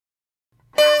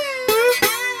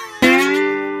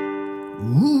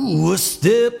Ooh, a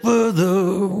step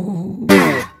further.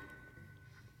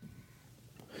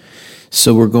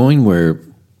 So we're going where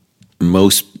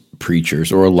most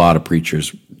preachers, or a lot of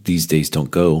preachers these days,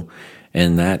 don't go,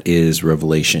 and that is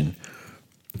Revelation.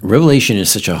 Revelation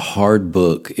is such a hard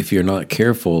book. If you're not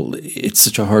careful, it's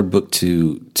such a hard book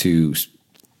to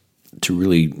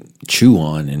really chew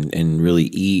on and really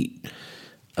eat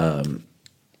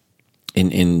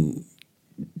and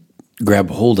grab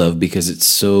hold of, because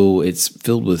it's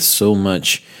filled with so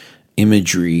much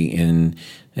imagery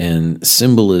and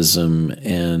symbolism,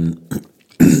 and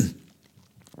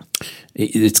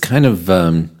it's kind of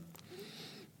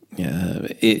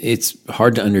it's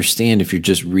hard to understand if you're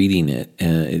just reading it.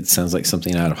 It sounds like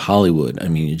something out of Hollywood. I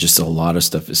mean, just a lot of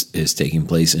stuff is taking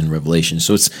place in Revelation.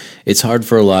 So it's hard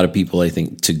for a lot of people, I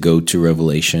think, to go to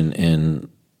Revelation and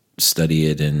study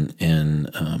it,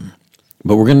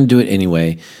 but we're going to do it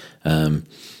anyway. And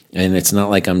it's not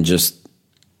like I'm just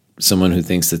someone who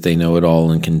thinks that they know it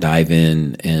all and can dive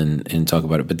in and talk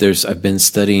about it. But I've been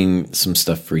studying some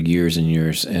stuff for years and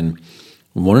years, and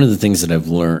one of the things that I've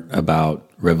learned about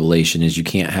Revelation is you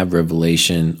can't have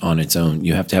Revelation on its own.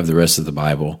 You have to have the rest of the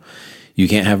Bible. You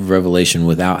can't have Revelation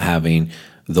without having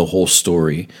the whole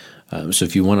story. So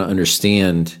if you want to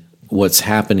understand what's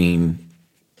happening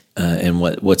and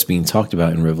what's being talked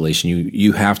about in Revelation,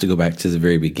 you have to go back to the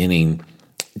very beginning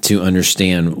to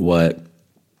understand what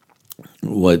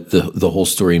the whole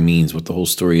story means, what the whole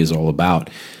story is all about,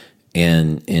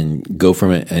 and go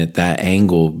from it at that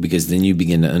angle, because then you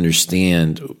begin to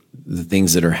understand the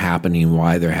things that are happening,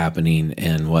 why they're happening,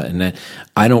 and what. And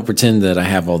I don't pretend that I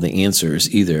have all the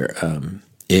answers either.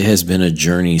 It has been a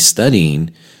journey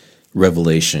studying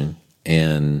Revelation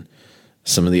and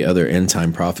some of the other end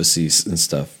time prophecies and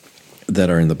stuff that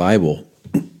are in the Bible.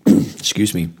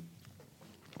 Excuse me.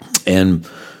 And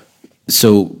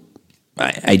so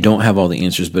I don't have all the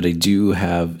answers, but I do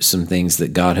have some things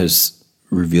that God has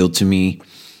revealed to me,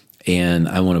 and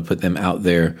I want to put them out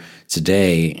there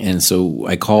today. And so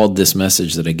I called this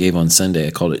message that I gave on Sunday,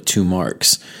 I called it 2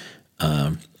 marks,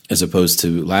 as opposed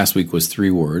to last week was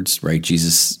 3 words, right?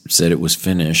 Jesus said it was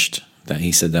finished, that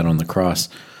he said that on the cross.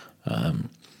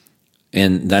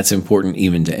 And that's important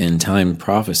even to end time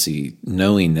prophecy,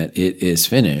 knowing that it is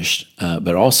finished.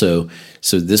 But also,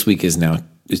 so this week is now,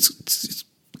 it's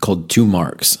called 2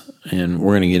 marks. And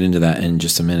we're going to get into that in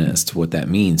just a minute as to what that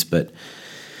means. But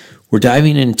we're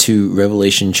diving into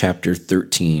Revelation chapter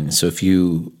 13. So if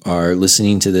you are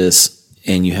listening to this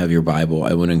and you have your Bible,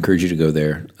 I would encourage you to go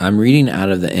there. I'm reading out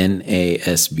of the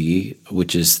NASB,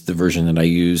 which is the version that I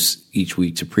use each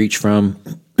week to preach from.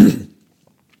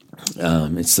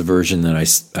 It's the version that I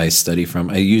study from.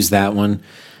 I use that one.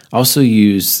 I also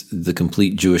use the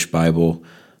Complete Jewish Bible,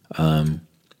 and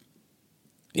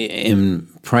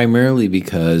primarily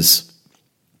because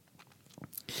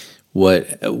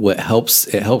what helps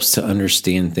to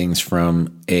understand things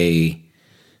from a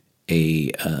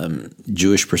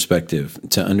Jewish perspective,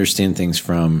 to understand things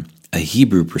from a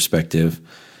Hebrew perspective,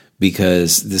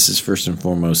 because this is first and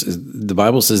foremost. The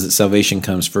Bible says that salvation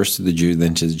comes first to the Jew,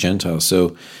 then to the Gentile.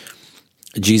 So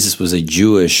Jesus was a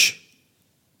Jewish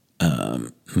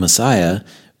Messiah.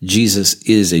 Jesus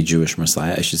is a Jewish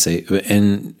Messiah, I should say.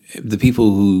 And the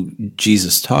people who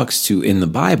Jesus talks to in the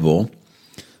Bible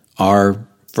are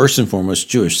first and foremost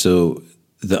Jewish. So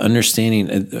the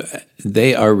understanding,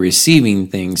 they are receiving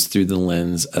things through the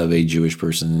lens of a Jewish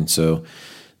person. And so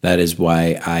that is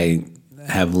why I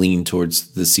have leaned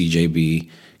towards the CJB,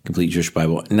 Complete Jewish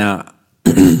Bible. Now,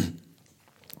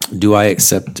 do I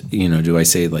accept, do I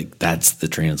say like that's the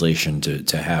translation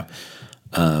to have?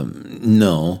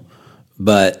 No,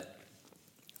 but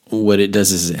what it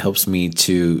does is it helps me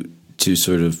to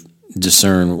sort of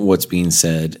discern what's being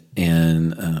said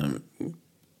and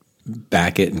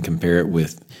back it and compare it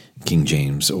with King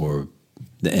James or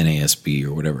the NASB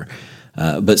or whatever.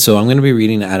 But so I'm going to be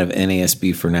reading out of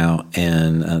NASB for now,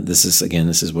 and this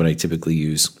is what I typically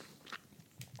use.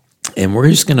 And we're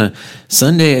just going to,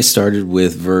 Sunday I started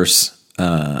with verse,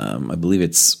 I believe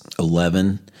it's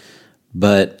 11,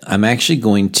 but I'm actually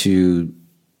going to,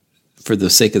 for the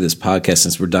sake of this podcast,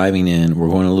 since we're diving in, we're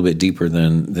going a little bit deeper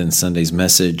than Sunday's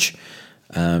message.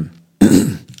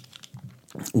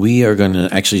 We are going to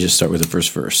actually just start with the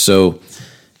first verse. So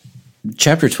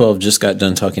chapter 12 just got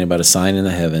done talking about a sign in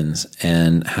the heavens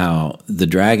and how the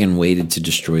dragon waited to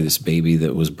destroy this baby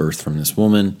that was birthed from this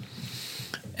woman.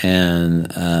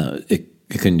 And it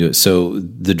couldn't do it. So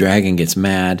the dragon gets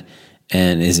mad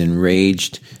and is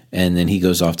enraged, and then he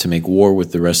goes off to make war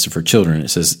with the rest of her children. It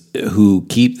says, who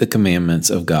keep the commandments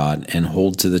of God and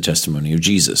hold to the testimony of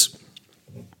Jesus.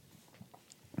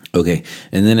 Okay,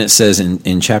 and then it says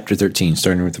in chapter 13,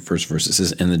 starting with the first verse, it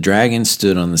says, "And the dragon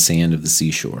stood on the sand of the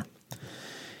seashore.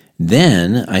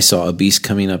 Then I saw a beast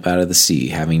coming up out of the sea,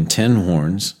 having 10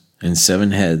 horns and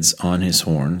 7 heads on his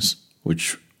horns,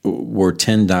 which were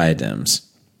 10 diadems.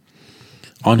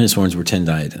 On his horns were 10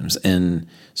 diadems, and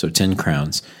so 10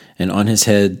 crowns, and on his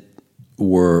head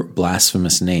were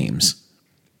blasphemous names.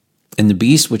 And the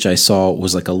beast which I saw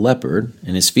was like a leopard,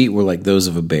 and his feet were like those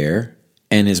of a bear,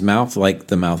 and his mouth like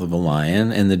the mouth of a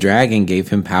lion. And the dragon gave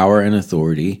him power and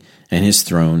authority, and his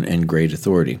throne and great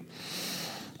authority."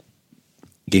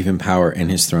 Gave him power and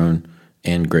his throne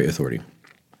and great authority.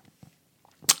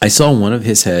 "I saw one of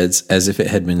his heads as if it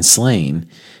had been slain,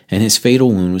 and his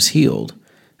fatal wound was healed.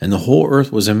 And the whole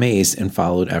earth was amazed and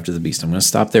followed after the beast." I'm going to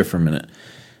stop there for a minute.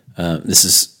 This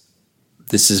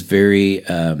is very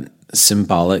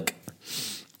symbolic.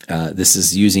 This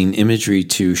is using imagery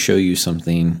to show you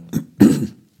something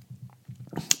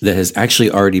that has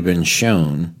actually already been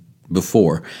shown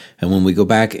before. And when we go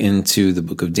back into the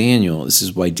book of Daniel, this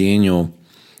is why Daniel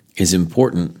is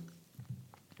important.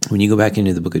 When you go back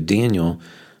into the book of Daniel,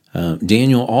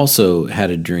 Daniel also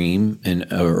had a dream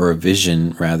or a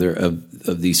vision rather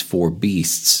of these 4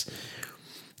 beasts,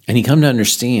 and he come to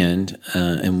understand.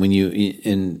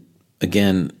 And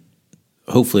again,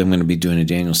 hopefully I'm going to be doing a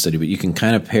Daniel study, but you can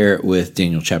kind of pair it with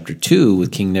Daniel chapter 2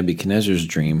 with King Nebuchadnezzar's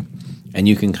dream, and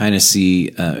you can kind of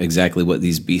see exactly what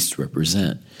these beasts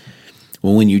represent.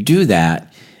 Well, when you do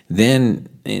that, then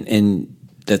and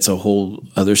that's a whole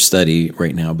other study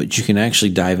right now, but you can actually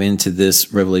dive into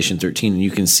this Revelation 13, and you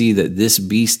can see that this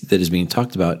beast that is being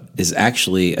talked about is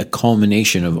actually a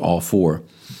culmination of all 4.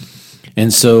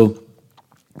 And so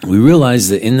we realize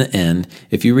that in the end,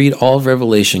 if you read all of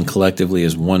Revelation collectively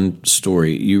as one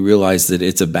story, you realize that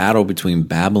it's a battle between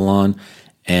Babylon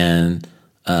and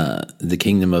the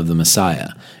kingdom of the Messiah.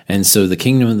 And so the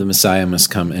kingdom of the Messiah must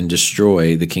come and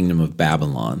destroy the kingdom of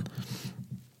Babylon.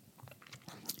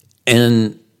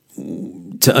 And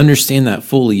to understand that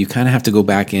fully, you kind of have to go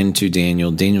back into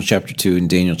Daniel chapter 2 and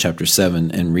Daniel chapter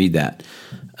 7 and read that.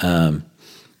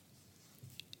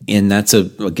 And that's a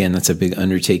big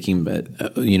undertaking, but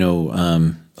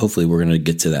hopefully we're going to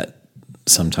get to that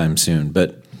sometime soon.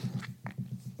 But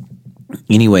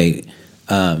anyway,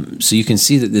 so you can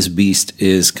see that this beast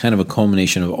is kind of a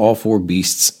culmination of all 4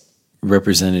 beasts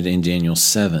represented in Daniel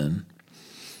 7.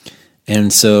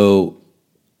 And so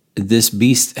this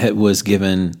beast was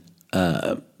given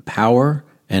power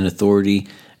and authority,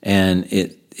 and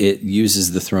it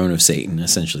uses the throne of Satan,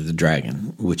 essentially the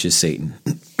dragon, which is Satan.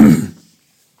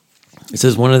 It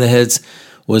says one of the heads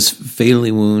was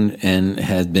fatally wounded and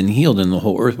had been healed, and the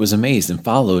whole earth was amazed and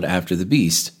followed after the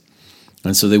beast.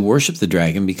 And so they worshiped the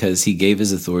dragon because he gave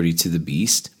his authority to the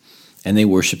beast, and they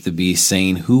worshiped the beast,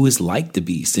 saying, "Who is like the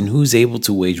beast, and who is able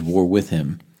to wage war with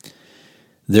him?"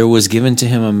 There was given to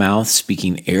him a mouth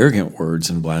speaking arrogant words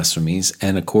and blasphemies,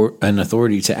 and an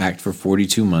authority to act for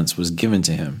 42 months was given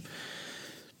to him.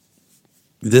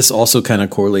 This also kind of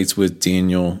correlates with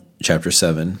Daniel chapter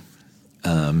 7.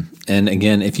 And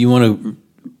again, if you want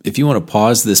to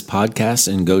pause this podcast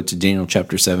and go to Daniel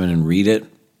chapter 7 and read it,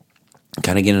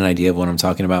 kind of get an idea of what I'm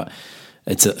talking about.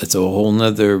 It's a whole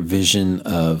nother vision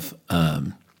of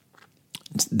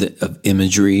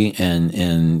imagery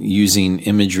and using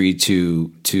imagery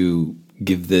to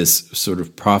give this sort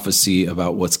of prophecy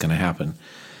about what's going to happen,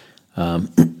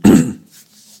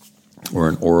 or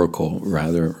an oracle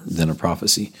rather than a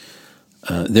prophecy.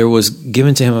 There was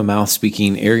given to him a mouth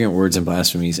speaking arrogant words and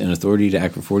blasphemies, and authority to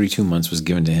act for 42 months was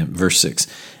given to him. Verse 6,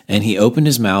 and he opened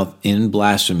his mouth in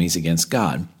blasphemies against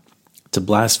God, to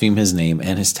blaspheme his name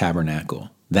and his tabernacle,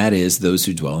 that is, those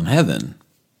who dwell in heaven.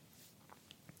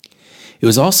 It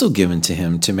was also given to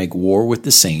him to make war with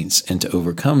the saints and to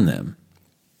overcome them,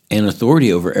 and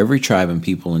authority over every tribe and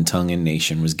people and tongue and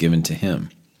nation was given to him.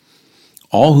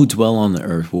 All who dwell on the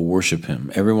earth will worship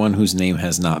him, everyone whose name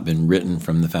has not been written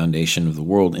from the foundation of the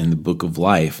world in the book of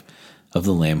life of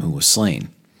the Lamb who was slain.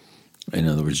 In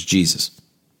other words, Jesus.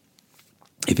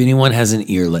 If anyone has an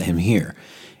ear, let him hear.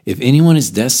 If anyone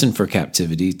is destined for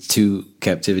captivity, to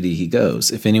captivity he goes.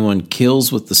 If anyone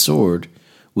kills with the sword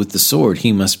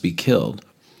he must be killed.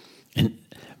 And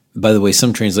by the way,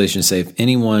 some translations say if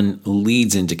anyone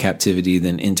leads into captivity,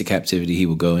 then into captivity he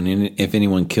will go. And if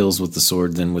anyone kills with the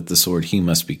sword, then with the sword he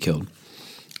must be killed.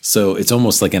 So it's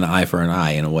almost like an eye for an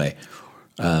eye in a way.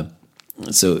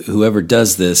 So whoever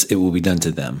does this, it will be done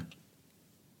to them.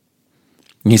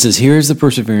 And he says, here is the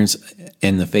perseverance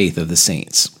and the faith of the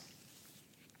saints.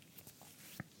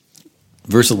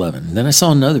 Verse 11, then I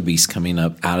saw another beast coming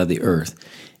up out of the earth.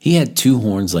 He had 2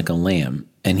 horns like a lamb,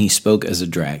 and he spoke as a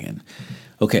dragon.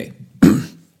 Okay,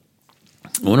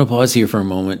 I want to pause here for a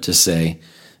moment to say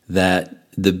that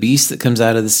the beast that comes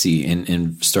out of the sea,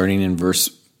 and starting in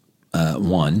verse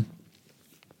 1,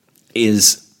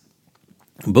 is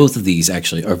both of these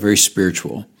actually are very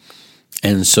spiritual.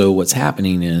 And so what's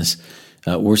happening is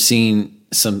we're seeing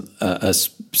some a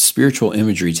spiritual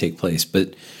imagery take place,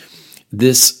 but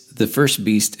the first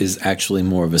beast is actually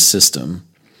more of a system.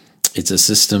 It's a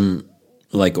system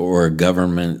or a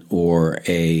government or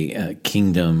a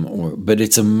kingdom, but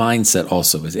it's a mindset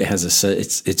also. It has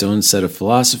its own set of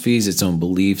philosophies, its own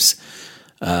beliefs,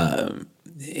 and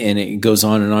it goes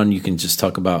on and on. You can just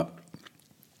talk about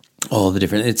all the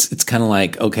different. It's kind of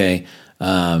like, okay,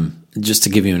 just to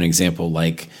give you an example,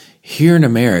 like here in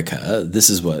America, this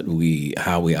is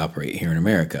how we operate here in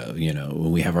America.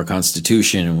 We have our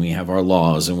Constitution and we have our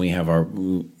laws and we have our,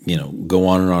 go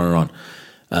on and on and on.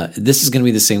 This is going to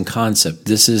be the same concept.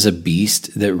 This is a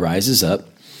beast that rises up,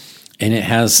 and it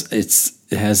has this,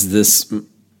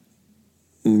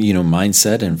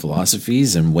 mindset and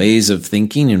philosophies and ways of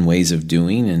thinking and ways of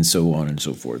doing and so on and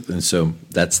so forth. And so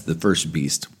that's the first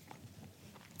beast.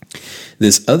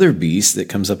 This other beast that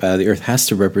comes up out of the earth has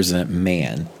to represent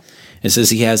man. It says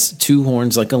he has 2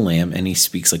 horns like a lamb and he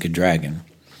speaks like a dragon.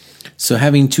 So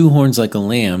having 2 horns like a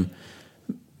lamb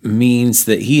means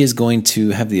that he is going to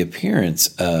have the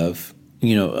appearance of,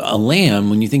 a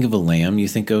lamb. When you think of a lamb, you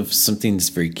think of something that's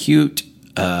very cute,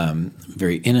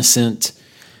 very innocent,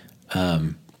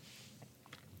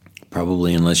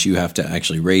 probably unless you have to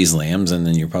actually raise lambs, and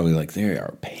then you're probably like, they are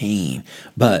a pain.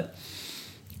 But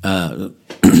a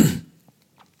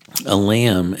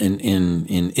lamb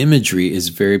in imagery is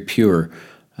very pure.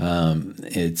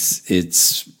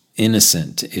 It's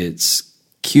innocent. It's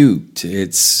cute.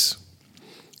 It's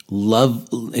love.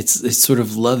 It's sort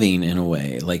of loving in a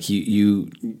way. Like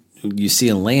you see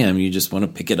a lamb, you just want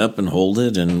to pick it up and hold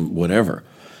it and whatever.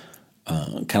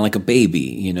 Kind of like a baby.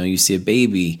 You see a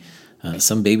baby.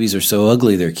 Some babies are so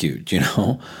ugly they're cute.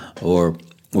 Or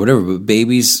whatever, but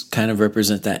babies kind of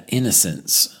represent that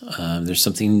innocence. There's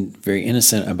something very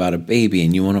innocent about a baby,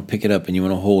 and you want to pick it up, and you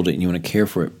want to hold it, and you want to care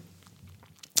for it.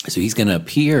 So he's going to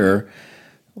appear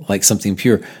like something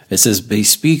pure. It says, but he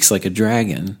speaks like a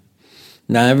dragon.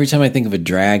 Now, every time I think of a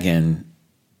dragon,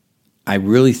 I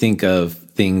really think of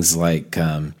things like,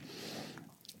 I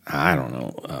don't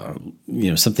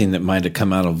know, something that might have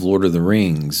come out of Lord of the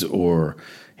Rings or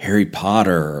Harry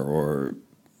Potter, or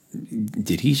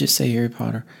did he just say Harry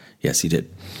Potter? Yes, he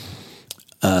did.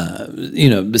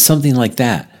 But something like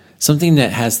that. Something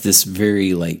that has this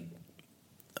very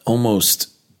almost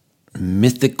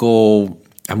mythical,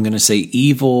 I'm going to say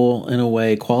evil in a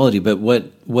way, quality. But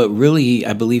what really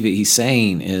I believe he's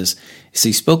saying is,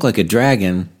 he spoke like a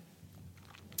dragon,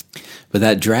 but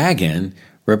that dragon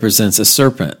represents a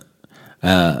serpent.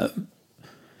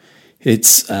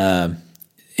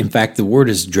 In fact, the word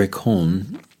is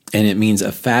drakon, and it means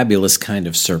a fabulous kind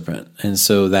of serpent. And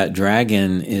so that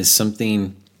dragon is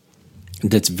something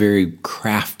that's very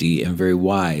crafty and very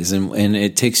wise. And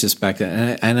it takes us back to,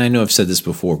 and I know I've said this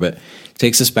before, but it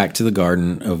takes us back to the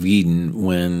Garden of Eden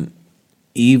when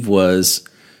Eve was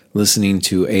listening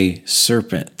to a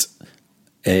serpent,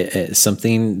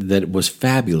 something that was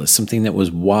fabulous, something that was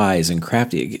wise and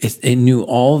crafty. It knew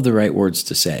all of the right words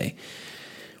to say.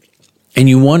 And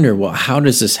you wonder, well, how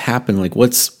does this happen?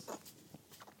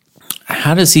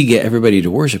 How does he get everybody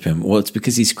to worship him? Well, it's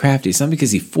because he's crafty. It's not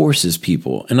because he forces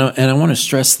people. And I want to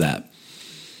stress that.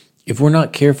 If we're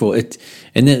not careful, and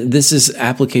then this is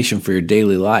application for your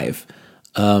daily life.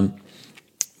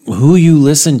 Who you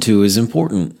listen to is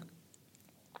important.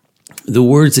 The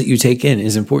words that you take in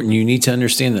is important. You need to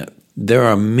understand that there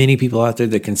are many people out there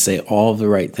that can say all the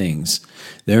right things.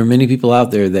 There are many people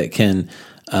out there that can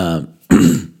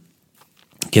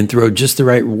throw just the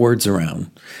right words around,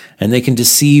 and they can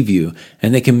deceive you,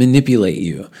 and they can manipulate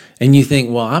you. And you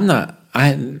think, well,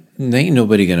 ain't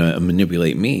nobody going to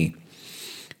manipulate me.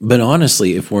 But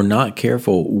honestly, if we're not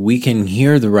careful, we can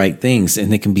hear the right things,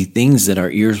 and they can be things that our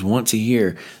ears want to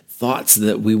hear, thoughts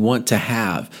that we want to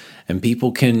have. And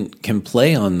people can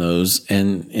play on those,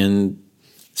 and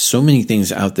so many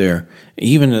things out there.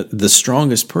 Even the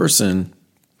strongest person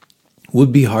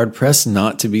would be hard-pressed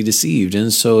not to be deceived.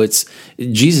 And so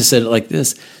Jesus said it like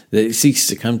this, that he seeks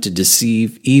to come to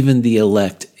deceive even the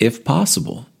elect, if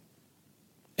possible.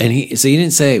 And he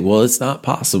didn't say, well, it's not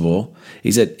possible.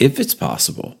 He said, if it's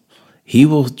possible, he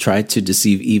will try to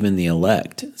deceive even the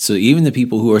elect. So even the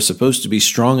people who are supposed to be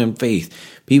strong in faith,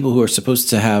 people who are supposed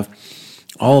to have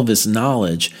all of this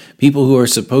knowledge, people who are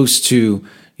supposed to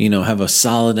have a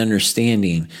solid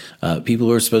understanding, people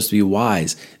who are supposed to be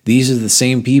wise. These are the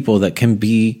same people that can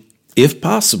be, if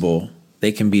possible,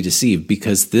 they can be deceived,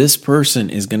 because this person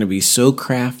is going to be so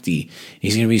crafty.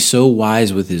 He's going to be so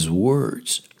wise with his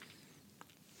words.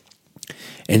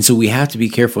 And so we have to be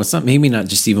careful. It's maybe not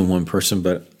just even one person,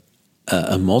 but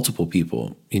multiple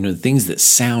people. Things that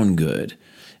sound good,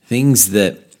 things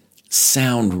that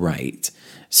sound right.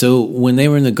 So when they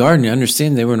were in the garden, you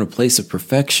understand they were in a place of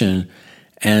perfection,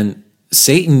 and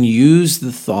Satan used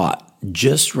the thought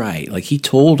just right. Like he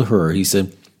told her, he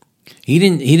said, he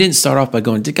didn't start off by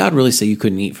going, did God really say you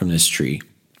couldn't eat from this tree?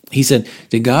 He said,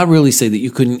 did God really say that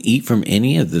you couldn't eat from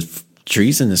any of the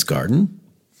trees in this garden?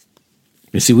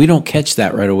 You see, we don't catch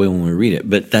that right away when we read it,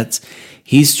 but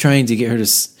he's trying to get her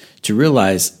to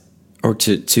realize, or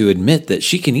to admit that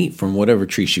she can eat from whatever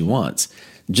tree she wants,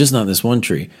 just not this one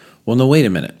tree. Well, no, wait a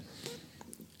minute.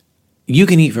 You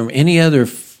can eat from any other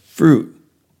fruit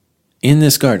in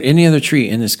this garden, any other tree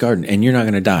in this garden, and you're not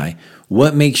going to die.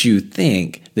 What makes you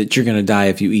think that you're going to die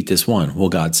if you eat this one? Well,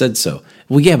 God said so.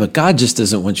 Well, yeah, but God just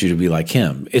doesn't want you to be like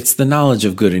him. It's the knowledge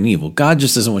of good and evil. God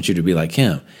just doesn't want you to be like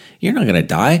him. You're not going to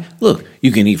die. Look,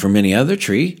 you can eat from any other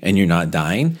tree and you're not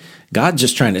dying. God's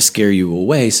just trying to scare you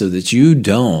away so that you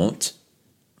don't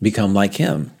become like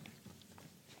him.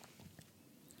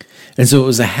 And so it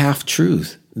was a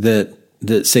half-truth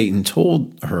that Satan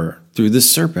told her through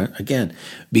this serpent, again,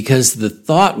 because the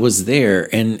thought was there,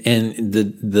 and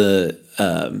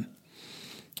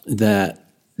that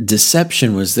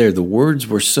deception was there. The words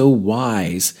were so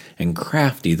wise and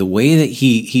crafty. The way that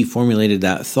he formulated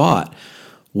that thought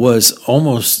was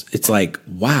almost, it's like,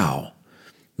 wow.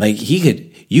 Like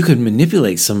you could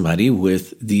manipulate somebody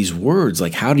with these words.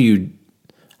 Like how do you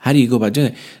go about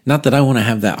doing it? Not that I want to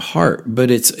have that heart,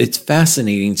 but it's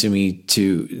fascinating to me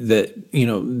that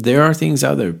there are things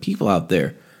out there, people out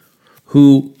there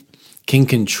who can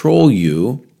control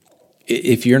you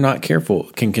if you're not careful,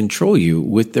 can control you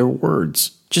with their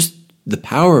words. Just the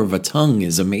power of a tongue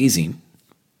is amazing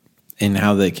in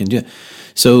how they can do it.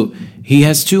 So he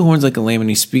has two horns like a lamb and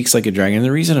he speaks like a dragon. And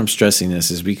the reason I'm stressing this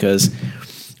is because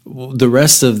the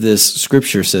rest of this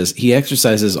scripture says he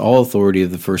exercises all authority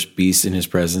of the first beast in his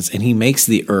presence, and he makes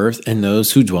the earth and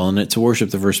those who dwell in it to worship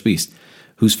the first beast,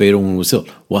 whose fatal wound was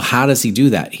healed. Well, how does he do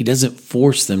that? He doesn't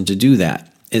force them to do that.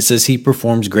 It says he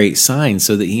performs great signs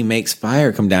so that he makes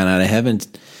fire come down out of heaven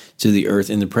to the earth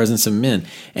in the presence of men.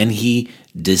 And he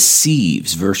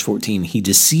deceives, verse 14, he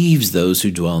deceives those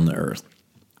who dwell in the earth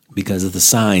because of the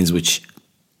signs which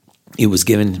it was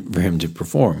given for him to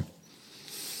perform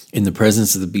in the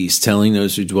presence of the beast, telling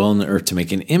those who dwell on the earth to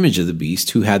make an image of the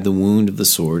beast who had the wound of the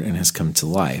sword and has come to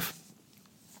life.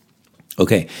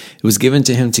 Okay, it was given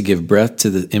to him to give breath to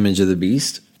the image of the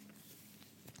beast,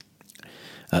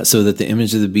 so that the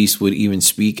image of the beast would even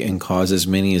speak and cause as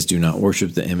many as do not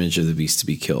worship the image of the beast to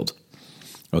be killed.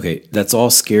 Okay, that's all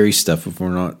scary stuff if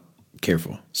we're not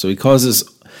careful. So he causes,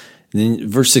 then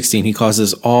verse 16, he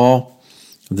causes all,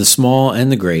 the small and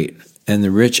the great, and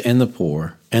the rich and the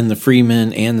poor, and the free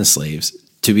men and the slaves,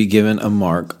 to be given a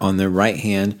mark on their right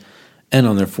hand and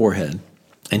on their forehead.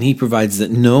 And he provides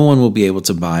that no one will be able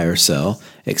to buy or sell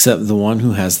except the one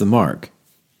who has the mark,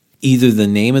 either the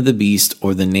name of the beast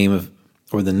or the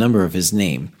number of his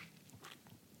name.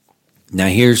 Now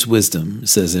here's wisdom, it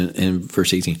says in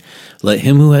verse 18. Let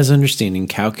him who has understanding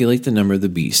calculate the number of the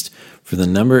beast, for the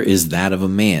number is that of a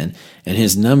man, and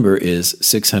his number is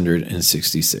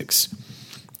 666.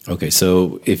 Okay,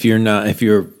 so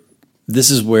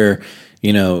this is where,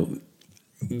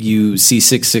 you see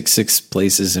 666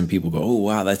 places and people go, oh,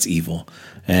 wow, that's evil.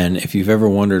 And if you've ever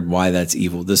wondered why that's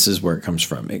evil, this is where it comes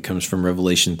from. It comes from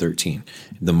Revelation 13,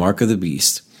 the mark of the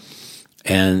beast.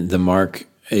 And the mark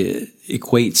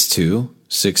equates to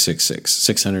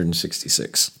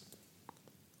 666.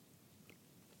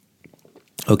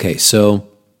 Okay, so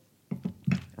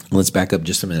let's back up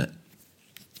just a minute.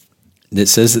 It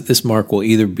says that this mark will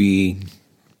either be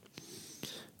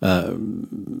the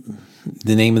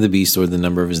name of the beast or the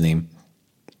number of his name.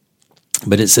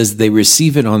 But it says they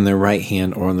receive it on their right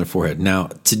hand or on their forehead. Now,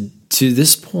 to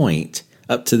this point,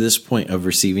 up to this point of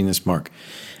receiving this mark,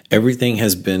 everything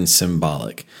has been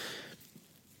symbolic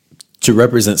to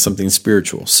represent something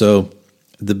spiritual. So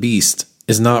the beast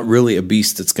is not really a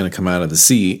beast that's going to come out of the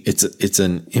sea. It's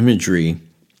an imagery,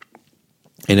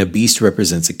 and a beast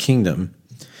represents a kingdom.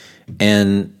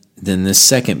 And then this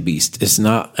second beast is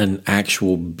not an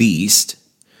actual beast,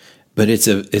 but it's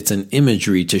an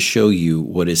imagery to show you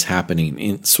what is happening.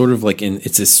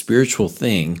 It's a spiritual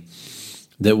thing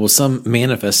that will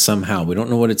manifest somehow. We don't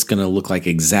know what it's going to look like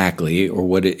exactly or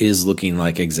what it is looking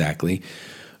like exactly,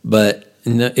 but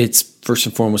it's first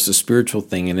and foremost a spiritual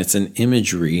thing, and it's an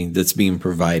imagery that's being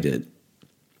provided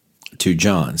to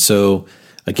John. So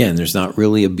Again, there's not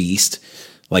really a beast,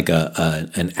 like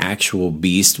an actual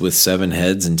beast with 7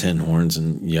 heads and 10 horns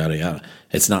and yada yada.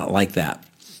 It's not like that.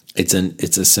 It's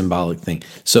a symbolic thing.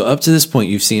 So up to this point,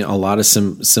 you've seen a lot of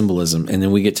symbolism, and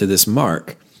then we get to this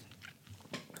mark,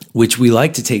 which we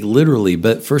like to take literally,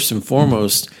 but first and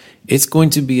foremost, it's going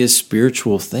to be a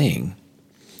spiritual thing.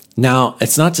 Now,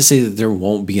 it's not to say that there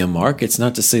won't be a mark. It's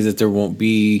not to say that there won't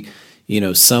be,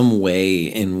 some way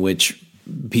in which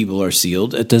people are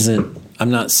sealed. I'm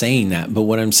not saying that, but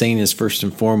what I'm saying is first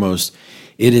and foremost,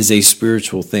 it is a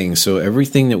spiritual thing. So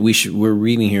everything that we're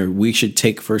reading here, we should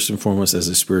take first and foremost as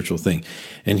a spiritual thing.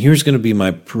 And here's going to be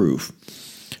my proof.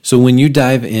 So when you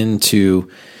dive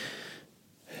into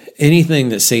anything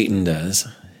that Satan does,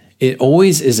 it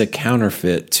always is a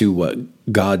counterfeit to what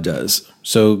God does.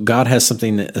 So God has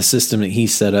a system that he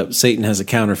set up. Satan has a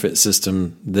counterfeit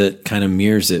system that kind of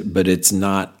mirrors it, but it's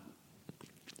not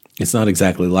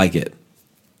exactly like it.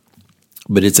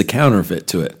 But it's a counterfeit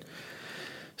to it.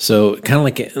 So kind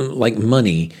of like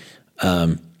money,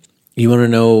 you want to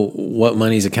know what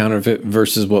money's a counterfeit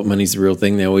versus what money's the real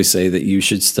thing. They always say that you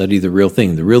should study the real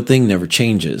thing. The real thing never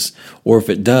changes. Or if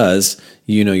it does,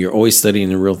 you're always studying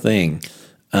the real thing.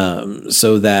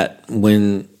 So that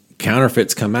when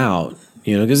counterfeits come out,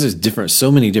 because there's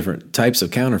so many different types of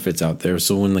counterfeits out there.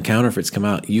 So when the counterfeits come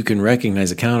out, you can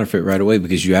recognize a counterfeit right away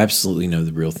because you absolutely know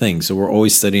the real thing. So we're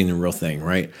always studying the real thing,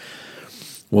 right?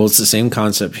 Well, it's the same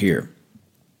concept here,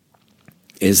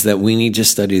 is that we need to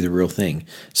study the real thing.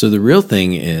 So the real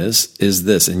thing is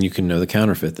this, and you can know the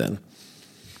counterfeit then.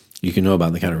 You can know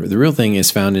about the counterfeit. The real thing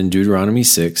is found in Deuteronomy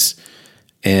 6,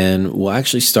 and we'll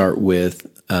actually start with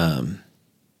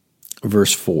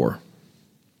verse 4.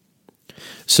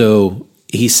 So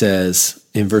he says,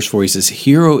 in verse 4, he says,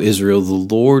 "Hear, O Israel, the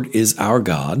Lord is our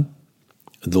God.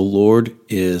 The Lord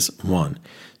is one."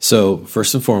 So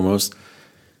first and foremost,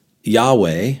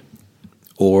 Yahweh,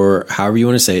 or however you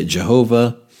want to say it,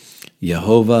 Jehovah,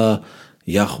 Yahweh,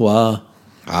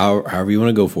 however you want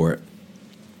to go for it.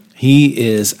 He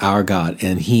is our God,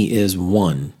 and he is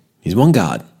one. He's one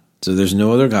God. So there's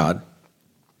no other God.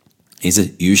 He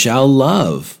says, "You shall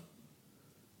love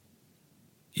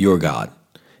your God.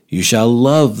 You shall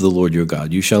love the Lord your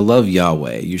God. You shall love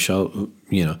Yahweh. You shall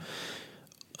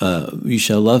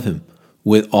love him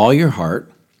with all your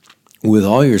heart, with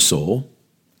all your soul,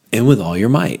 and with all your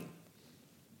might.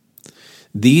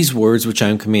 These words which I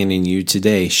am commanding you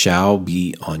today shall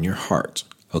be on your heart."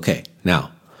 Okay,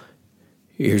 now,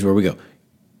 here's where we go.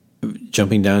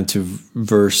 Jumping down to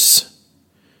verse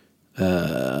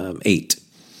 8.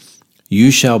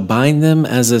 "You shall bind them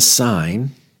as a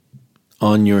sign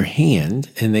on your hand,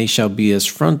 and they shall be as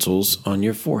frontals on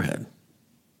your forehead."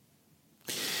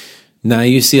 Now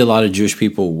you see a lot of Jewish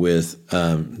people with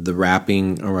the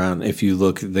wrapping around. If you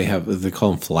look, they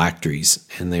call them phylacteries,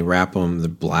 and they wrap them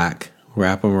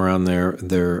around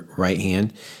their right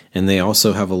hand, and they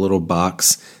also have a little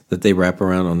box that they wrap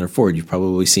around on their forehead. You've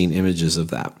probably seen images of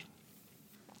that.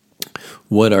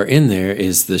 What are in there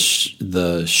is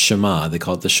the Shema. They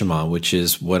call it the Shema, which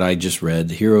is what I just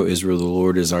read. "Hear, O Israel, the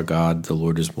Lord is our God, the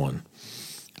Lord is one."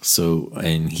 So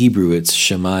in Hebrew, it's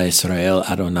Shema Israel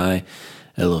Adonai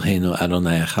Eloheinu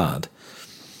Adonai Echad.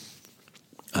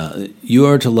 You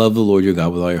are to love the Lord your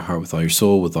God with all your heart, with all your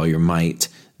soul, with all your might.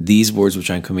 These words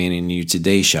which I'm commanding you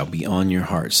today shall be on your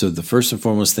heart. So the first and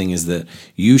foremost thing is that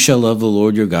you shall love the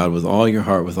Lord your God with all your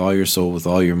heart, with all your soul, with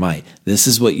all your might. This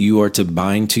is what you are to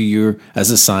bind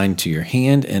as a sign to your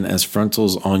hand and as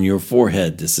frontals on your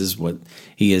forehead. This is what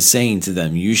he is saying to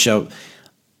them.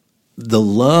 The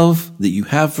love that you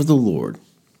have for the Lord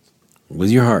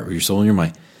with your heart, with your soul, and your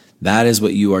might, that is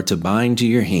what you are to bind to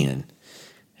your hand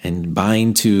and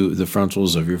bind to the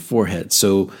frontals of your forehead.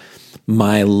 So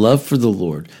my love for the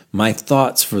Lord, my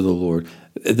thoughts for the Lord,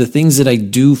 the things that I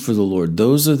do for the Lord,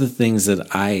 those are the things that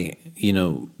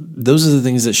those are the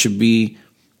things that should be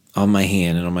on my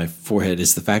hand and on my forehead,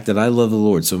 is the fact that I love the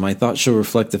Lord. So my thoughts shall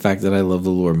reflect the fact that I love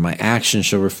the Lord. My actions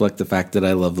shall reflect the fact that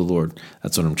I love the Lord.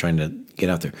 That's what I'm trying to get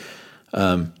out there.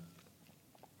 And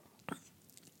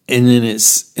then it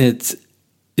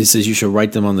says you shall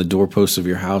write them on the doorposts of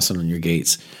your house and on your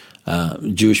gates.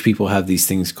 Jewish people have these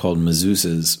things called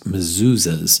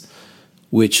mezuzahs,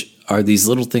 which are these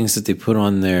little things that they put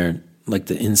on their, like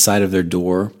the inside of their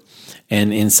door,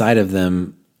 and inside of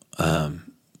them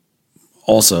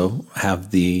also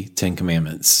have the Ten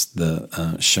Commandments, the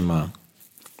Shema.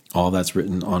 All that's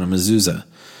written on a mezuzah.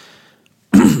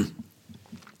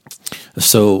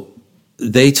 So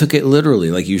they took it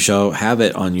literally, like you shall have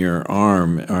it on your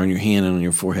arm, or on your hand, and on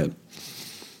your forehead.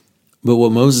 But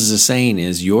what Moses is saying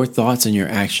is your thoughts and your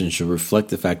actions should reflect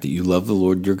the fact that you love the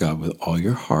Lord your God with all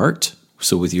your heart,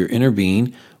 So with your inner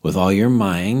being, with all your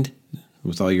mind,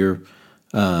 with all your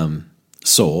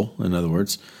soul, in other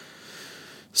words,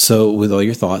 so with all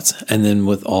your thoughts, and then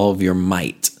with all of your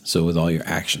might, so with all your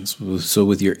actions. So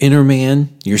with your inner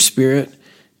man, your spirit,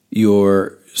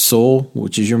 your soul,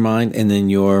 which is your mind, and then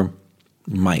your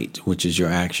might, which is your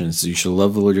actions. So you shall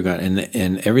love the Lord your God,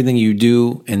 and everything you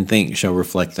do and think shall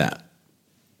reflect that.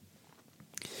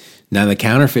 Now the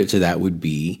counterfeit to that would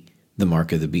be the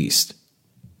mark of the beast.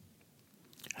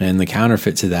 And the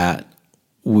counterfeit to that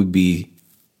would be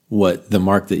what the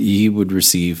mark that ye would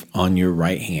receive on your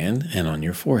right hand and on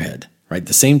your forehead, right?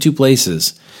 The same two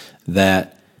places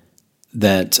that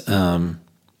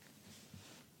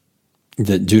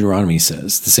Deuteronomy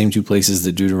says, the same two places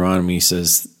that Deuteronomy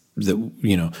says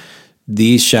that,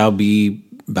 these shall be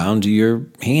bound to your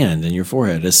hand and your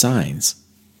forehead as signs.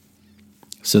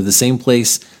 So those same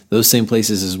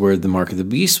places is where the mark of the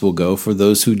beast will go for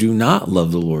those who do not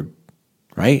love the Lord,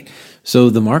 right?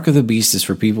 So the mark of the beast is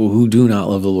for people who do not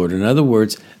love the Lord. In other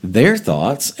words, their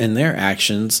thoughts and their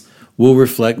actions will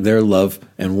reflect their love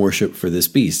and worship for this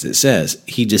beast. It says,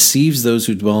 he deceives those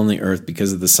who dwell on the earth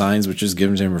because of the signs which is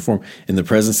given to him perform in the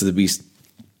presence of the beast,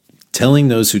 telling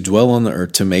those who dwell on the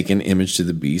earth to make an image to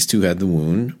the beast who had the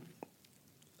wound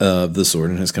of the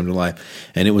sword and has come to life.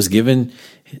 And it was given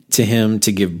to him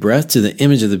to give breath to the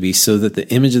image of the beast, so that the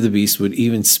image of the beast would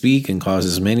even speak and cause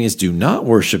as many as do not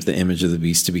worship the image of the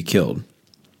beast to be killed.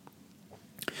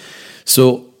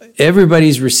 So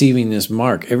everybody's receiving this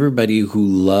mark. Everybody who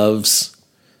loves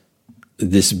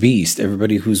this beast,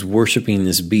 everybody who's worshiping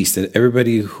this beast,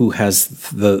 everybody who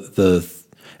has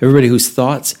everybody whose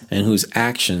thoughts and whose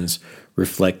actions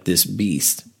reflect this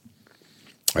beast.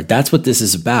 All right, that's what this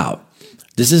is about.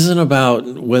 This isn't about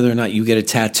whether or not you get a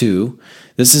tattoo.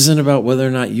 This isn't about whether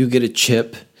or not you get a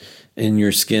chip in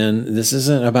your skin. This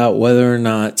isn't about whether or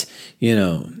not,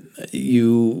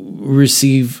 you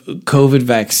receive COVID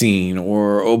vaccine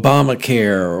or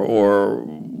Obamacare or,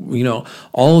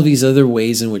 all of these other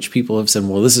ways in which people have said,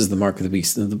 well, this is the mark of the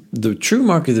beast. The true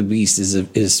mark of the beast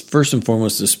is first and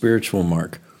foremost a spiritual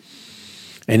mark.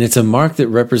 And it's a mark that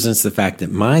represents the fact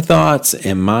that my thoughts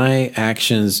and my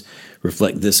actions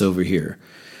reflect this over here.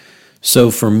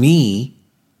 So for me,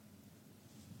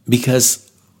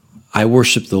 because I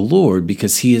worship the Lord,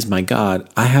 because he is my God,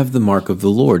 I have the mark of the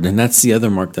Lord. And that's the other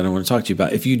mark that I want to talk to you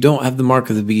about. If you don't have the mark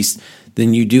of the beast,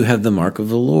 then you do have the mark of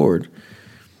the Lord.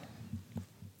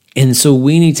 And so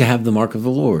we need to have the mark of the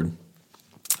Lord.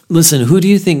 Listen, who do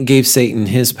you think gave Satan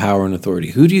his power and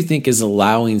authority? Who do you think is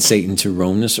allowing Satan to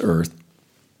roam this earth,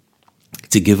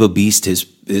 to give a beast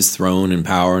his throne and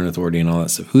power and authority and all that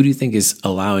stuff? Who do you think is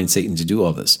allowing Satan to do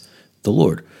all this? The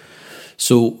Lord.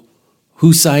 So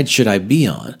whose side should I be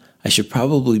on? I should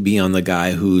probably be on the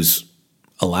guy who's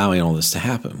allowing all this to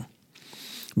happen.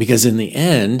 Because in the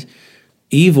end,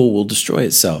 evil will destroy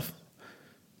itself.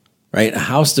 Right? A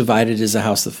house divided is a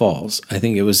house that falls. I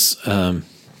think it was,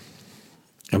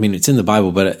 it's in the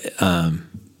Bible, but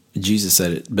Jesus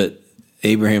said it. But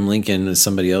Abraham Lincoln is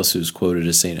somebody else who's quoted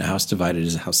as saying, a house divided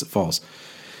is a house that falls.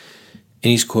 And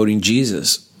he's quoting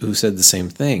Jesus, who said the same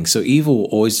thing. So evil will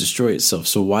always destroy itself.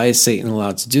 So why is Satan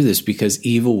allowed to do this? Because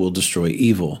evil will destroy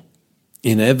evil.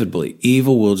 Inevitably,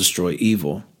 evil will destroy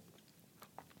evil.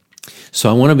 So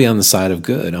I want to be on the side of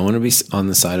good. I want to be on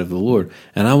the side of the Lord.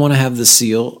 And I want to have the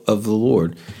seal of the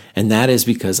Lord. And that is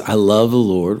because I love the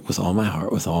Lord with all my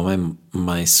heart, with all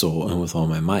my soul, and with all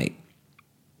my might.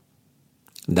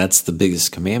 That's the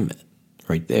biggest commandment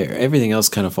right there. Everything else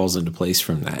kind of falls into place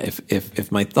from that.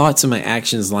 If my thoughts and my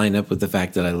actions line up with the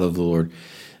fact that I love the Lord,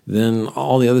 then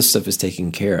all the other stuff is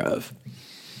taken care of.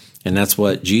 And that's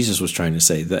what Jesus was trying to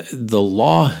say. The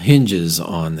law hinges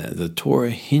on that. The Torah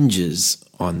hinges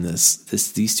on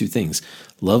these two things.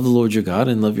 Love the Lord your God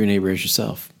and love your neighbor as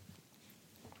yourself.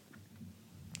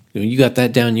 You got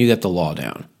that down, you got the law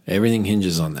down. Everything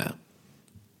hinges on that.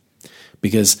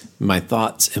 Because my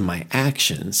thoughts and my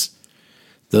actions,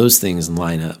 those things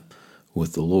line up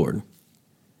with the Lord.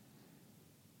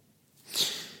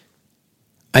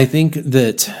 I think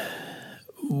that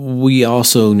we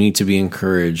also need to be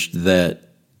encouraged that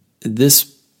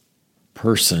this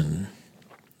person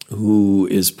who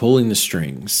is pulling the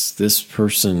strings, this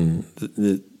person,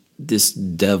 this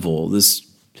devil,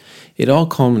 it all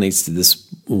culminates to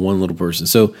this one little person.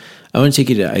 So I want to take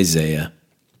you to Isaiah.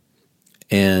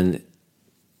 And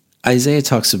Isaiah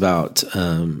talks about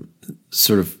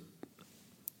sort of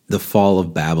the fall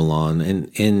of Babylon.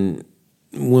 And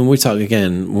when we talk,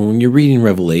 again, when you're reading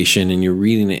Revelation and you're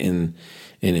reading it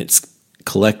in its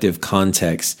collective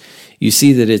context, you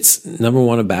see that it's, number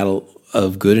one, a battle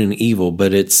of good and evil,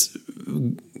 but it's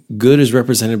good is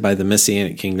represented by the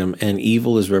Messianic kingdom, and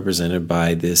evil is represented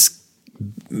by this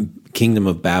kingdom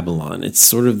of Babylon. It's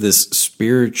sort of this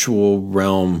spiritual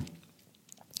realm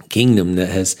kingdom that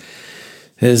has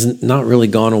not really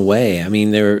gone away. I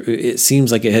mean, it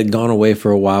seems like it had gone away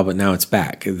for a while, but now it's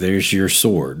back. There's your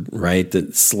sword, right?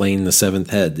 That's slain the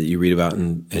seventh head that you read about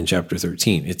in chapter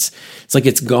 13. It's like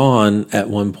it's gone at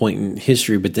one point in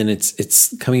history, but then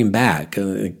it's coming back.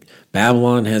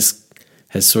 Babylon has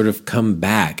sort of come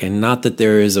back, and not that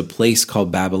there is a place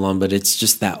called Babylon, but it's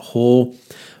just that whole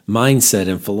mindset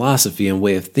and philosophy and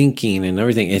way of thinking and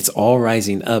everything. It's all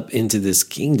rising up into this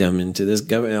kingdom, into this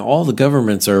government. All the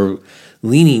governments are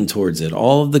leaning towards it.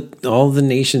 All the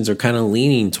nations are kind of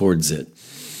leaning towards it.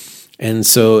 And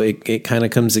so it kind of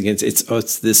comes against,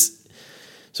 it's this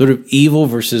sort of evil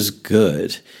versus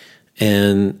good.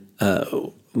 And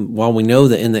while we know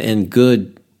that in the end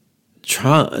good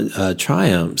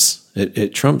triumphs,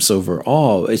 it trumps over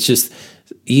all, it's just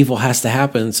evil has to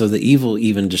happen, so the evil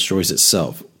even destroys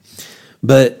itself.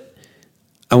 But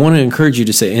I want to encourage you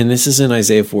to say, and this is in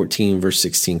Isaiah 14, verse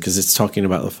 16, because it's talking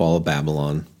about the fall of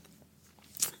Babylon.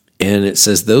 And it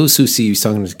says, those who see you, he's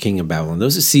talking to the king of Babylon,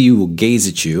 those who see you will gaze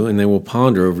at you, and they will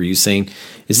ponder over you, saying,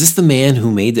 is this the man who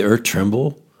made the earth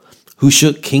tremble, who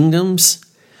shook kingdoms,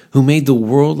 who made the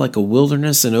world like a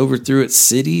wilderness and overthrew its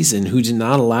cities, and who did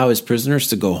not allow his prisoners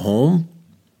to go home?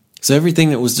 So everything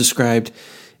that was described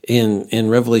in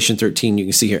Revelation 13, you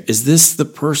can see here, is this the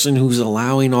person who's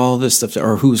allowing all of this stuff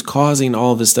or who's causing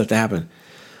all of this stuff to happen?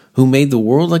 Who made the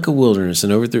world like a wilderness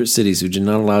and overthrew its cities, who did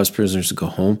not allow his prisoners to go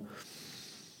home?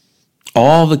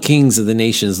 All the kings of the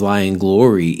nations lie in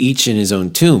glory, each in his own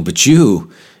tomb. But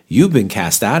you've been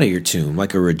cast out of your tomb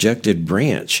like a rejected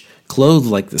branch, clothed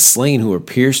like the slain who are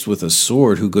pierced with a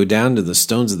sword, who go down to the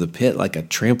stones of the pit like a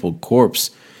trampled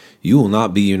corpse. You will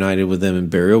not be united with them in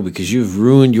burial, because you have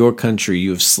ruined your country.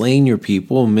 You have slain your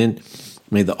people. May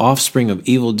the offspring of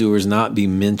evildoers not be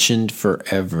mentioned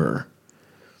forever.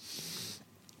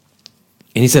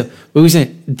 And he said, but we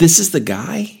say, this is the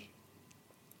guy?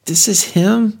 This is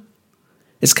him?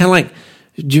 It's kind of like,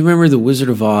 do you remember the Wizard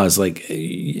of Oz?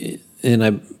 They go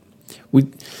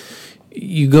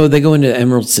into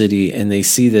Emerald City and they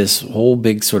see this whole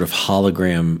big sort of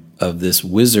hologram of this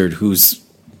wizard who's,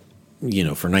 for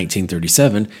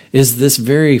 1937, is this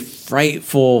very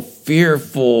frightful,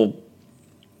 fearful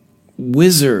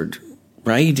wizard,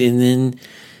 right? And then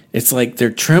it's like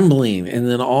they're trembling, and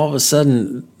then all of a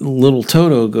sudden, little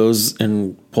Toto goes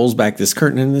and pulls back this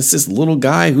curtain, and it's this little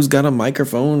guy who's got a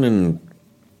microphone and,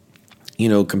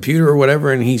 computer or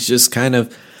whatever, and he's just kind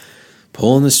of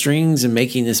pulling the strings and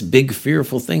making this big,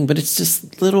 fearful thing, but it's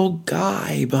this little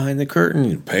guy behind the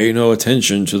curtain. Pay no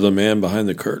attention to the man behind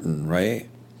the curtain, right?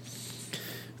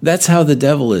 That's how the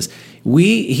devil is.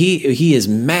 He is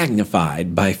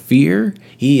magnified by fear.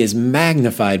 He is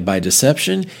magnified by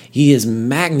deception. He is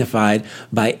magnified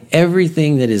by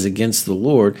everything that is against the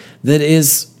Lord, that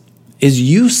is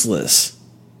useless.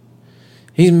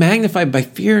 He's magnified by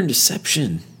fear and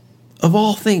deception. Of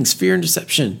all things, fear and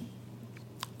deception.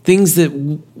 Things that,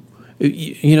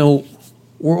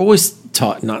 we're always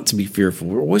taught not to be fearful.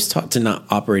 We're always taught to not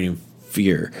operate in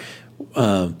fear.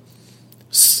 And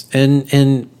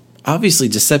obviously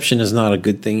deception is not a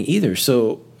good thing either.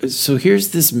 So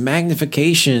here's this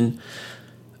magnification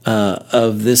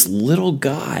of this little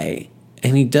guy,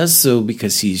 and he does so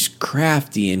because he's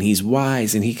crafty and he's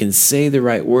wise and he can say the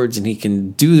right words and he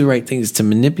can do the right things to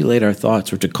manipulate our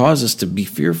thoughts or to cause us to be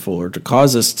fearful or to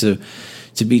cause us to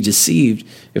be deceived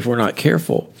if we're not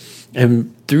careful.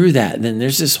 And through that, then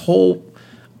there's this whole,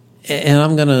 and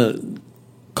I'm going to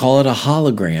call it a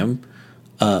hologram,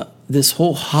 this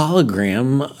whole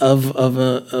hologram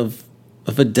of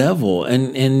a devil,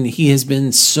 and he has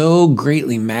been so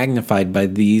greatly magnified by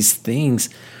these things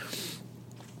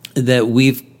that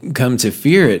we've come to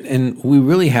fear it, and we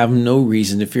really have no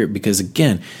reason to fear it, because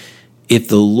again, if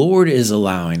the Lord is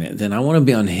allowing it, then I want to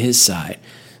be on his side.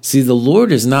 See, the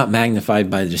Lord is not magnified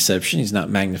by deception. He's not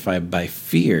magnified by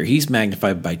fear. He's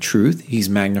magnified by truth. He's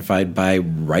magnified by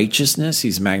righteousness.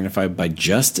 He's magnified by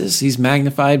justice. He's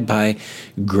magnified by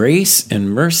grace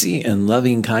and mercy and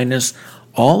loving kindness.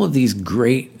 All of these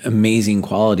great, amazing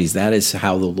qualities, that is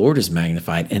how the Lord is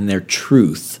magnified, and their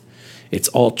truth. It's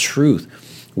all truth.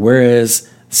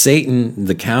 Whereas Satan,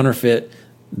 the counterfeit,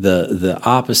 the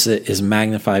opposite, is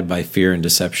magnified by fear and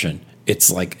deception. It's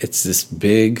this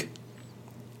big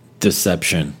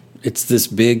deception. It's this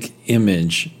big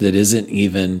image that isn't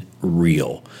even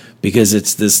real, because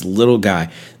it's this little guy.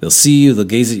 They'll see you, they'll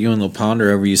gaze at you, and they'll ponder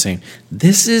over you saying,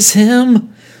 this is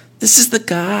him? This is the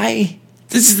guy?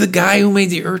 This is the guy who made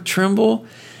the earth tremble?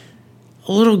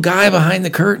 A little guy behind the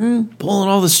curtain pulling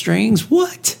all the strings?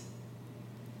 What?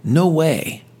 No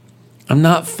way. I'm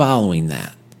not following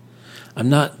that. I'm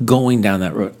not going down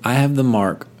that road. I have the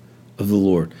mark of the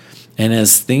Lord. And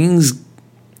as things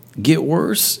get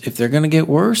worse, if they're going to get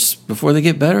worse before they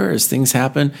get better, as things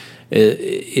happen,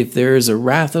 if there is a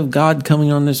wrath of God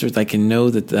coming on this earth, I can know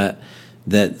that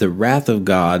the wrath of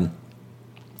God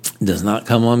does not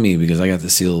come on me because I got the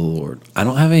seal of the Lord. I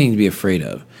don't have anything to be afraid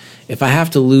of. If I have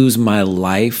to lose my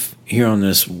life here in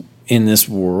this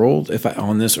world,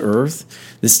 on this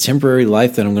earth, this temporary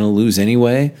life that I'm going to lose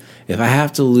anyway, if I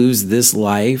have to lose this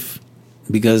life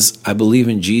because I believe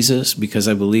in Jesus, because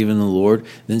I believe in the Lord,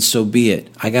 then so be it.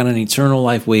 I got an eternal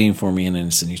life waiting for me, and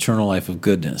it's an eternal life of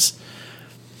goodness.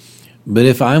 But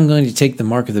if I'm going to take the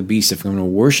mark of the beast, if I'm going to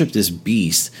worship this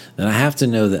beast, then I have to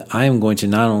know that I am going to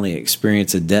not only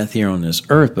experience a death here on this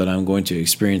earth, but I'm going to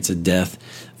experience a death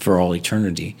for all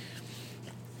eternity.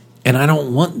 And I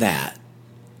don't want that.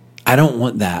 I don't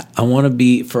want that. I want to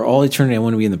be, for all eternity, I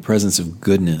want to be in the presence of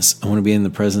goodness. I want to be in the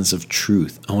presence of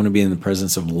truth. I want to be in the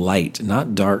presence of light,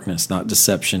 not darkness, not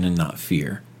deception, and not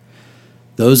fear.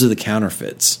 Those are the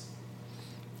counterfeits.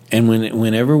 And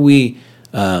whenever we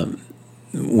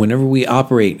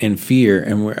operate in fear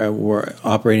and we're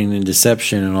operating in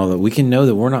deception and all that, we can know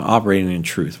that we're not operating in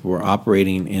truth. We're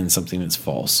operating in something that's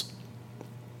false.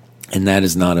 And that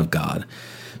is not of God.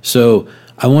 So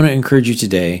I want to encourage you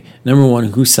today, number one,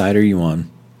 whose side are you on?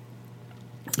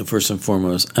 First and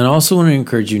foremost. And I also want to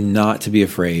encourage you not to be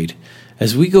afraid.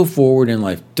 As we go forward in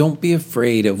life, don't be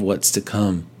afraid of what's to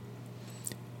come.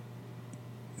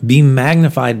 Be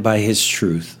magnified by his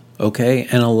truth, okay?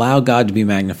 And allow God to be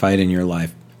magnified in your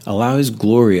life. Allow his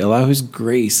glory, allow his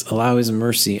grace, allow his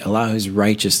mercy, allow his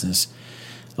righteousness,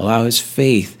 allow his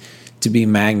faith to be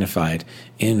magnified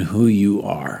in who you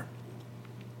are.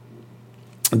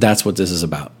 That's what this is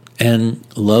about. And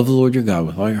love the Lord your God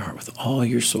with all your heart, with all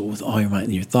your soul, with all your mind.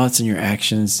 And your thoughts and your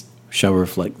actions shall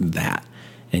reflect that.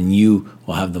 And you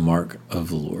will have the mark of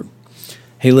the Lord.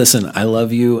 Hey, listen, I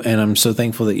love you, and I'm so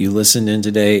thankful that you listened in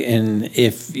today. And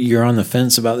if you're on the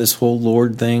fence about this whole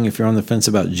Lord thing, if you're on the fence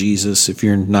about Jesus, if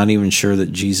you're not even sure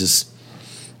that Jesus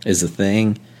is a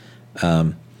thing,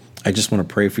 I just want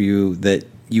to pray for you that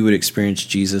you would experience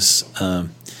Jesus.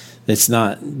 It's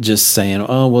not just saying,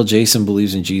 oh, well, Jason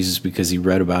believes in Jesus because he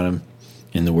read about him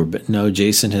in the Word. But no,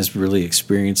 Jason has really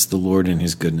experienced the Lord and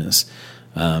his goodness.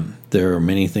 There are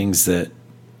many things that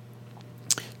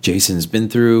Jason's been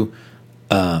through.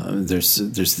 There's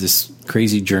this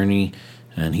crazy journey,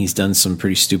 and he's done some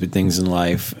pretty stupid things in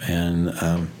life.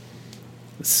 And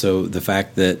so the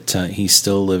fact that he's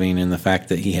still living, and the fact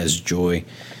that he has joy,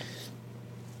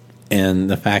 and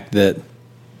the fact that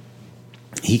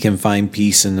he can find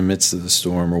peace in the midst of the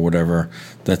storm or whatever.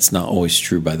 That's not always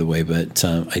true, by the way, but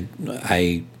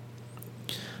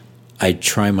I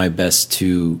try my best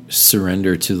to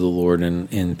surrender to the Lord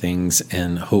in things,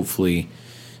 and hopefully,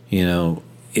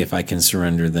 if I can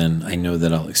surrender, then I know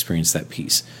that I'll experience that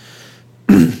peace.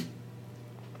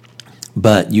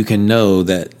 But you can know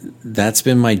that that's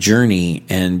been my journey,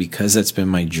 and because that's been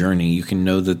my journey, you can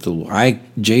know that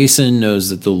Jason knows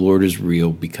that the Lord is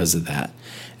real because of that.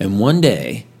 And one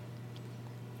day,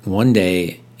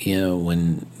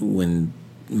 when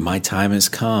my time has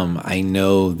come, I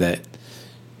know that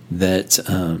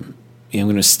I'm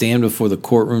going to stand before the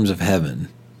courtrooms of heaven,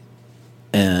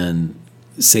 and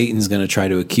Satan's going to try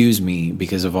to accuse me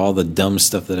because of all the dumb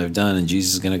stuff that I've done, and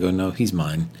Jesus is going to go, no, he's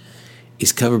mine.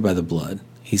 He's covered by the blood.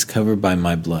 He's covered by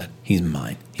my blood. He's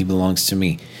mine. He belongs to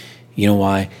me. You know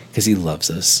why? Because he loves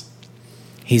us.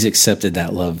 He's accepted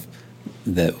that love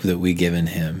that we give in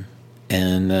him.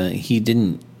 And he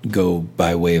didn't go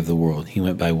by way of the world. He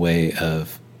went by way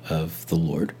of the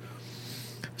Lord.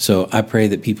 So I pray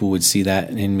that people would see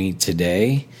that in me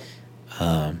today.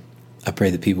 I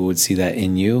pray that people would see that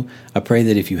in you. I pray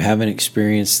that if you haven't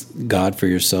experienced God for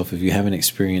yourself, if you haven't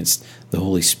experienced the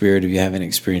Holy Spirit, if you haven't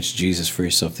experienced Jesus for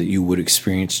yourself, that you would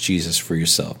experience Jesus for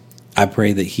yourself. I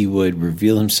pray that he would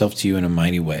reveal himself to you in a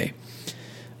mighty way.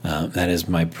 That is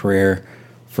my prayer,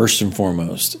 first and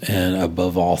foremost, and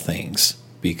above all things,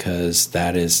 because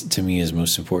that is, to me, is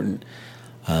most important.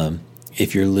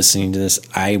 If you're listening to this,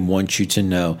 I want you to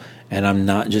know, and I'm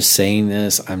not just saying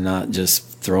this, I'm not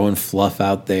just throwing fluff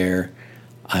out there.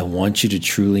 I want you to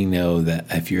truly know that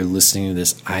if you're listening to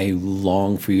this, I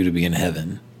long for you to be in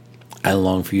heaven. I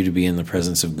long for you to be in the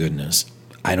presence of goodness.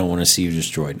 I don't want to see you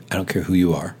destroyed. I don't care who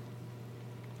you are.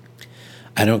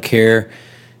 I don't care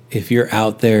if you're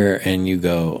out there and you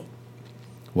go,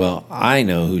 well, I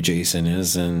know who Jason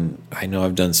is, and I know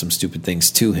I've done some stupid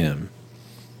things to him.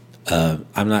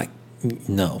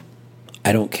 No,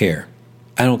 I don't care.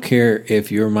 I don't care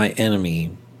if you're my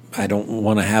enemy. I don't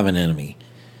want to have an enemy.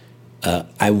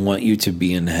 I want you to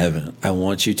be in heaven. I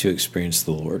want you to experience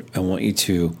the Lord. I want you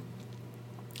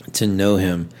to know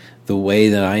him the way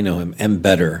that I know him and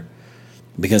better,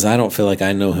 because I don't feel like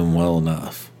I know him well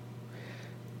enough.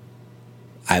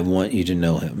 I want you to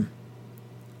know him,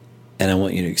 and I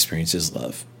want you to experience his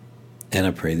love, and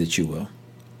I pray that you will.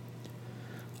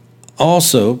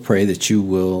 Also, pray that you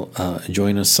will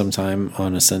join us sometime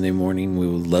on a Sunday morning. We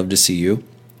would love to see you.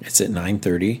 It's at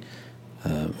 9:30.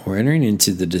 We're entering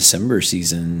into the December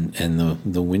season and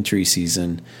the wintry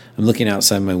season. I'm looking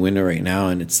outside my window right now,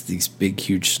 and it's these big,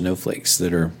 huge snowflakes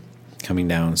that are coming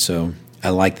down. So I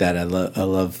like that. I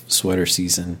love sweater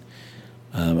season.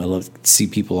 I love to see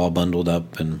people all bundled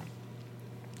up and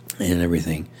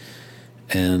everything.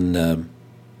 And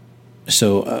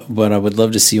but I would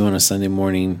love to see you on a Sunday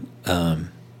morning.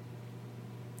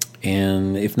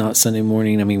 And if not Sunday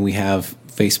morning, I mean, we have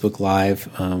Facebook Live.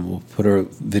 We'll put our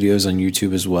videos on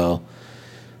YouTube as well.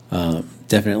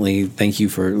 Definitely thank you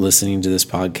for listening to this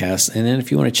podcast. And then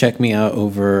if you want to check me out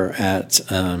over at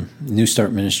New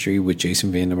Start Ministry with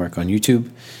Jason Vandermark on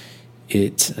YouTube,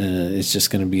 it's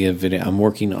just going to be a video. I'm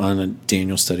working on a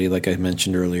Daniel study, like I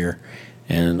mentioned earlier,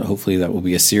 and hopefully that will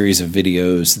be a series of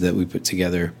videos that we put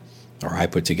together, or I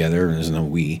put together. There's no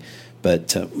we,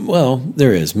 but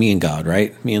there is me and God,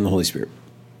 right? Me and the Holy Spirit.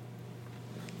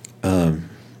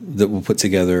 That we'll put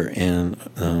together, and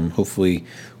hopefully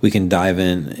we can dive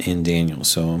in Daniel.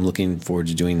 So I'm looking forward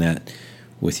to doing that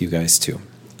with you guys too.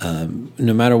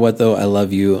 No matter what, though, I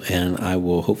love you, and I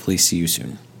will hopefully see you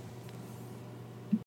soon.